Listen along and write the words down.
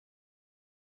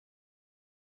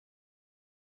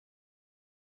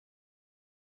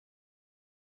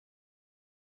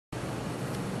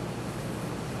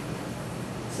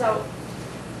So,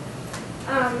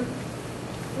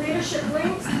 leadership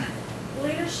links.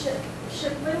 Leadership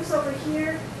links over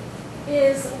here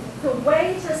is the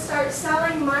way to start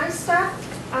selling my stuff.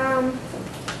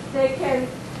 They can,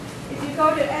 if you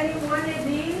go to any one of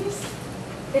these,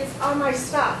 it's all my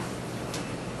stuff.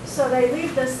 So they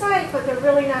leave the site, but they're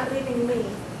really not leaving me.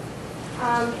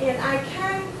 And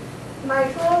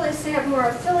my goal is to have more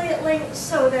affiliate links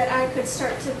so that I could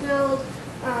start to build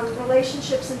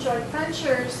relationships and joint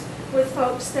ventures with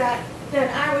folks that then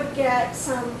I would get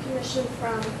some commission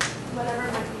from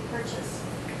whatever might be purchased.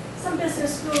 Some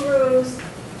business gurus,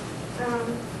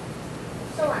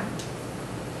 so on.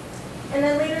 And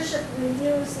then leadership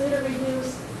reviews, leader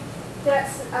reviews,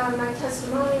 that's my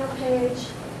testimonial page.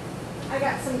 I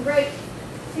got some great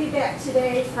feedback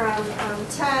today from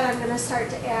Ted. I'm going to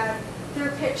start to add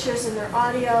their pictures and their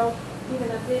audio, even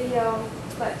a video,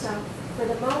 but for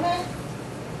the moment,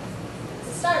 it's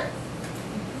a start.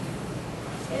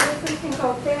 And if we can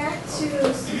go back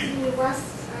to Susie West,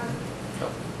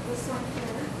 this one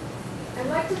here. I'd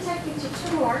like to take you to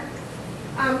two more.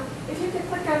 If you could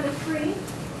click on the free.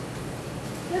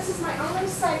 This is my only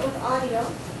site with audio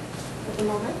at the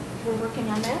moment. We're working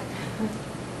on that.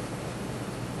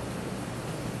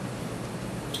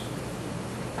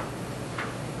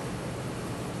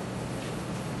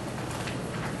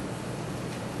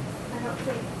 I don't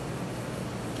think.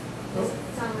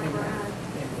 Doesn't sound like we're on.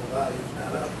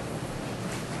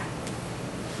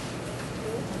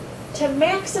 To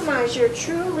maximize your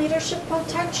true leadership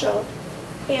potential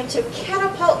and to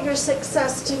catapult your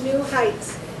success to new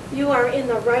heights, you are in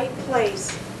the right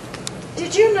place.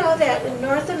 Did you know that in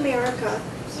North America,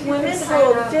 women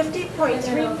hold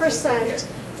 50.3%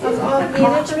 of all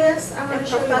management and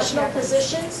professional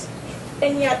positions,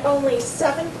 and yet only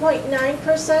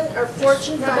 7.9% are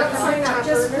Fortune 500 top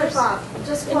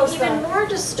earners? And even more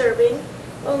disturbing,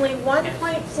 only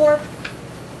 1.4.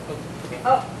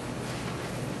 Oh.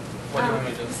 What do you want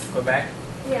me to do? Go back?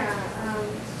 Yeah.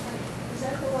 Is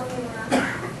that the one we were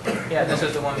on? Yeah, this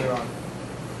is the one we were on.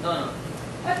 No.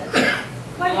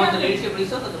 What You want the leadership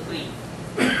resource or the free?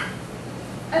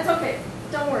 That's okay.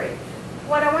 Don't worry.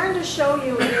 What I wanted to show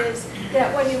you is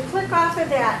that when you click off of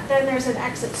that, then there's an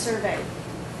exit survey.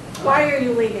 Why are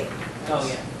you leaving? Oh,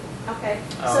 yeah. Okay.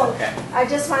 Oh, so okay. I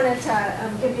just wanted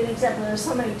to give you an example. There's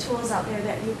so many tools out there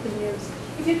that you can use.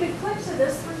 If you could click to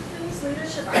this one, please,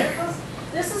 leadership articles.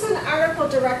 This is an article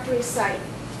directory site.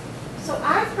 So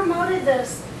I promoted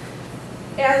this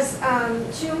as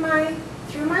through my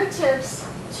tips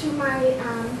to my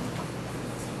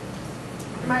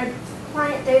my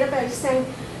client database, saying,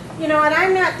 you know, and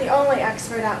I'm not the only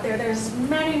expert out there. There's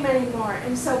many, many more.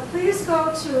 And so please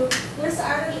go to this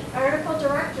article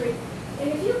directory. And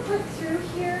if you click through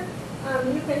here,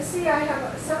 you can see I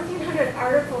have 1,700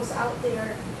 articles out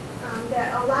there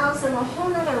that allows them a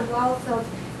whole other wealth of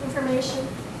information.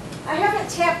 I haven't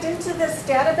tapped into this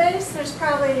database. There's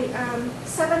probably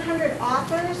 700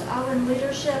 authors, all in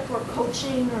leadership or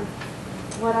coaching or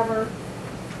whatever,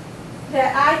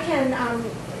 that I can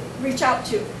reach out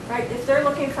to, right? If they're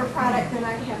looking for product, then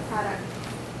I have product.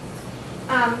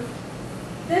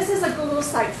 This is a Google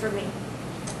site for me.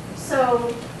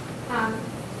 So,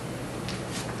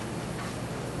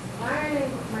 why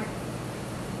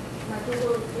my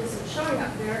Google isn't showing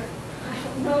up there? I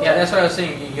don't know. Yeah, that's what I was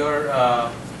saying. Your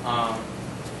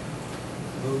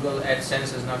Google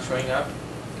AdSense is not showing up.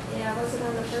 Yeah, was it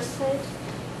on the first page?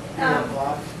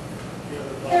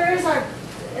 There is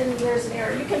and there's an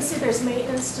error. You can see there's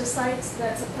maintenance to sites.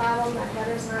 That's a problem. That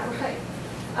header's not right.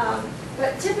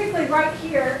 But typically right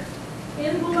here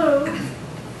in blue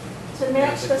to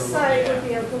match the site would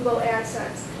be a Google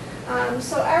AdSense.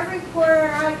 So every quarter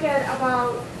I get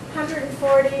about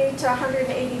 140 to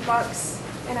 180 bucks,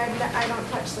 and I don't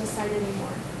touch the site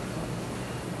anymore.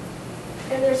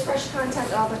 And there's fresh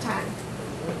content all the time.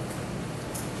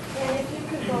 And if you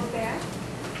could go back,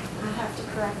 I'll have to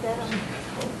correct that on my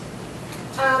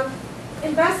code.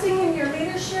 Investing in your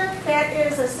leadership, that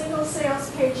is a single sales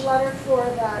page letter for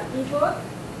the ebook.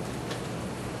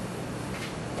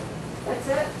 That's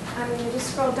it. I mean, you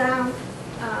just scroll down.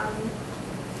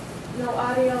 No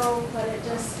audio, but it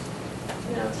just,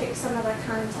 takes some of the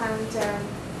content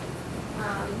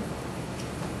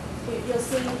and you'll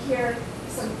see here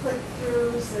some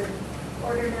click-throughs and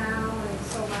order now and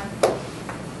so on.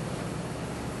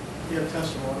 Do you have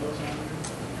testimonials on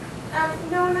there?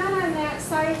 No, not on that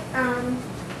site.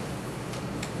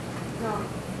 No.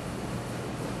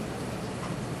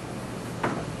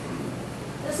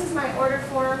 This is my order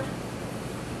form.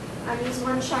 I use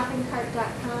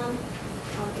oneshoppingcart.com.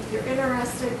 If you're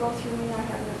interested, go through me. I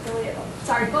have an affiliate.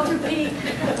 Sorry, go through Pete.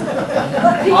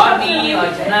 Or me, or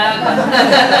Janak.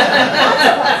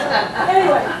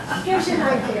 Anyway, gives you an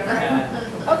idea,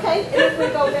 right? Okay, and if we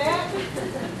go back.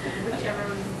 Whichever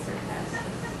one is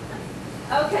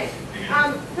Okay,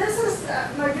 this is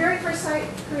my very first site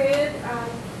created.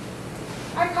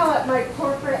 I call it my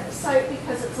corporate site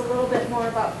because it's a little bit more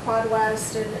about Quad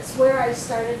West, and it's where I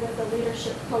started with the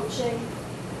leadership coaching.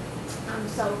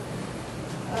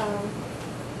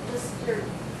 Just your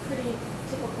pretty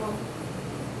typical.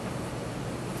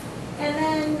 And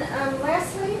then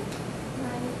lastly,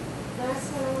 my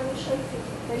last one I want to show you.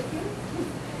 Thank you.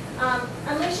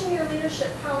 Unleashing your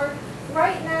leadership power.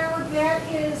 Right now, that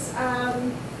is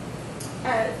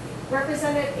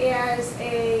represented as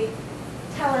a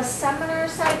teleseminar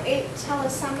site. 8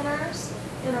 teleseminars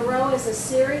in a row as a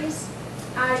series.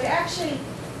 I've actually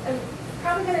am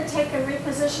probably going to take and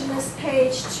reposition this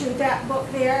page to that book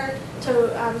there to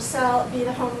be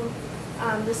the home,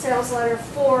 the sales letter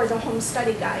for the home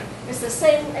study guide. It's the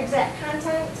same exact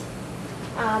content,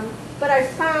 but I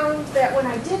found that when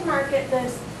I did market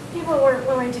this, people weren't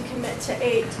willing to commit to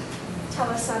 8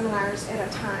 teleseminars at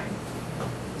a time.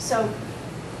 So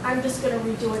I'm just going to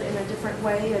redo it in a different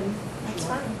way, and that's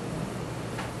fine.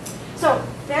 So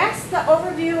that's the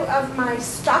overview of my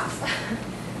stuff.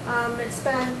 It's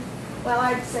been, well,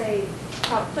 I'd say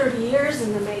about 30 years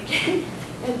in the making,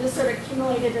 and just sort of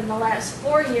accumulated in the last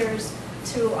 4 years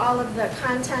to all of the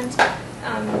content.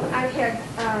 I've had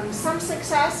some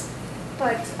success,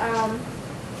 but I'm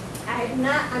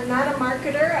not a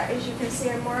marketer. As you can see,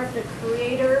 I'm more of the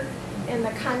creator and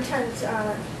the content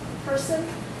person.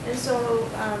 And so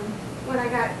when I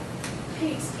got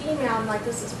Pete's email, I'm like,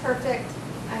 this is perfect.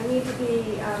 I need to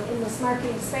be in this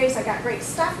marketing space. I got great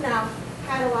stuff now.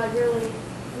 How do I really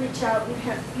reach out and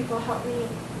have people help me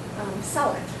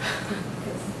sell it?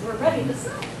 Because we're ready to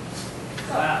sell.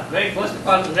 So. Wow, very first of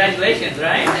all, congratulations,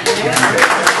 right?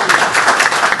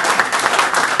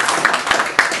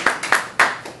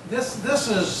 This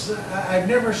is, I've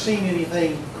never seen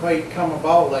anything quite come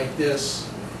about like this.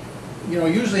 You know,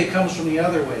 usually it comes from the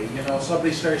other way. You know,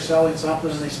 somebody starts selling something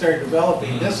and they start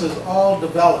developing. This is all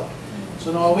developed.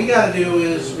 So now what we got to do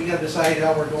is we got to decide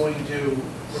how we're going to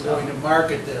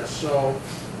market this. So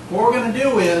what we're going to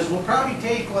do is we'll probably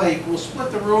take we'll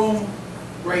split the room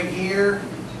right here,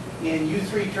 and you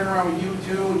 3 turn around with you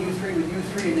 2, and you 3 with you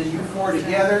 3, and then you 4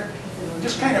 together.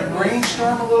 Just kind of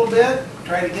brainstorm a little bit,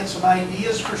 try to get some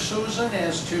ideas for Susan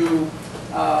as to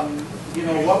you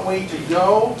know, what way to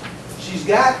go. She's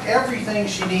got everything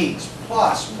she needs,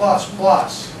 plus.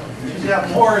 She's got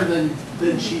more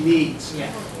than she needs.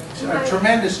 Yeah. A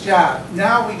tremendous job.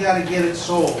 Now we got to get it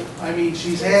sold. I mean,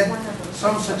 she's had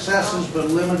some successes,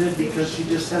 but limited because she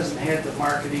just hasn't had the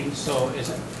marketing So is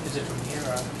it from here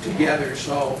or? together.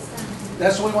 So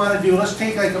that's what we want to do. Let's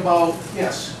take about,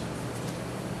 yes.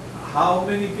 How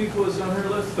many people is on her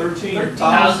list?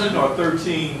 13,000 or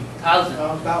 13,000?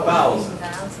 1,000.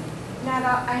 Not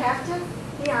all, I have to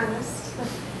be honest,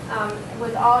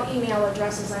 with all email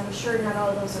addresses, I'm sure not all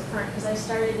of those are current, because I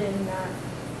started in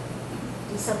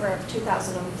December of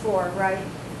 2004, right?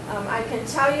 I can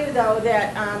tell you though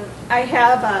that I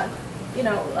have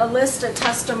a list of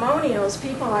testimonials.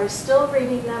 People are still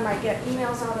reading them. I get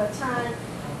emails all the time.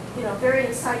 You know, very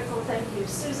insightful. Thank you,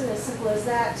 Susan. As simple as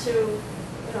that to,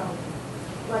 you know,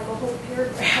 like a whole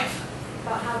paragraph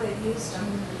about how they've used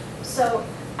them. So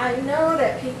I know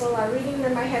that people are reading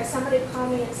them. I had somebody call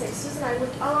me and say, Susan, I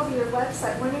looked all over your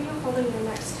website. When are you holding your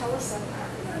next teleseminar?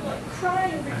 And I'm like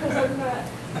crying because I'm not.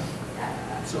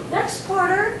 Next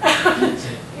quarter,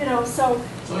 you know. So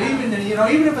even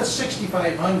if it's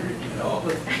 6,500, you know,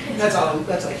 but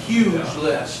that's a huge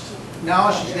list. Now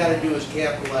all she's got to do is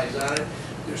capitalize on it.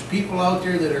 There's people out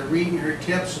there that are reading her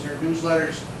tips and her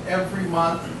newsletters every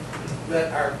month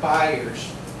that are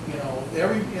buyers. You know,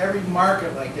 every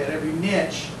market like that, every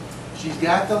niche, she's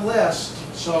got the list.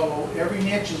 So every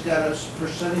niche has got a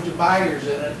percentage of buyers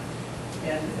in it.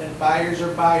 And buyers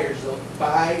are buyers. They'll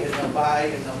buy and they'll buy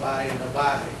and they'll buy and they'll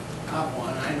buy. I'm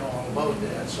one. I know all about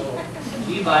that. So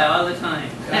We buy all the time.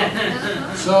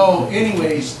 so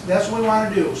anyways, that's what we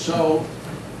want to do. So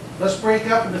let's break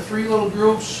up into 3 little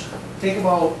groups. Take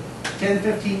about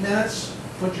 10-15 minutes.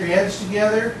 Put your heads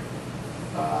together.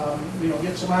 You know,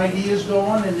 get some ideas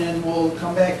going, and then we'll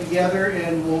come back together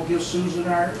and we'll give Susan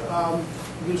our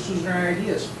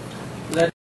ideas.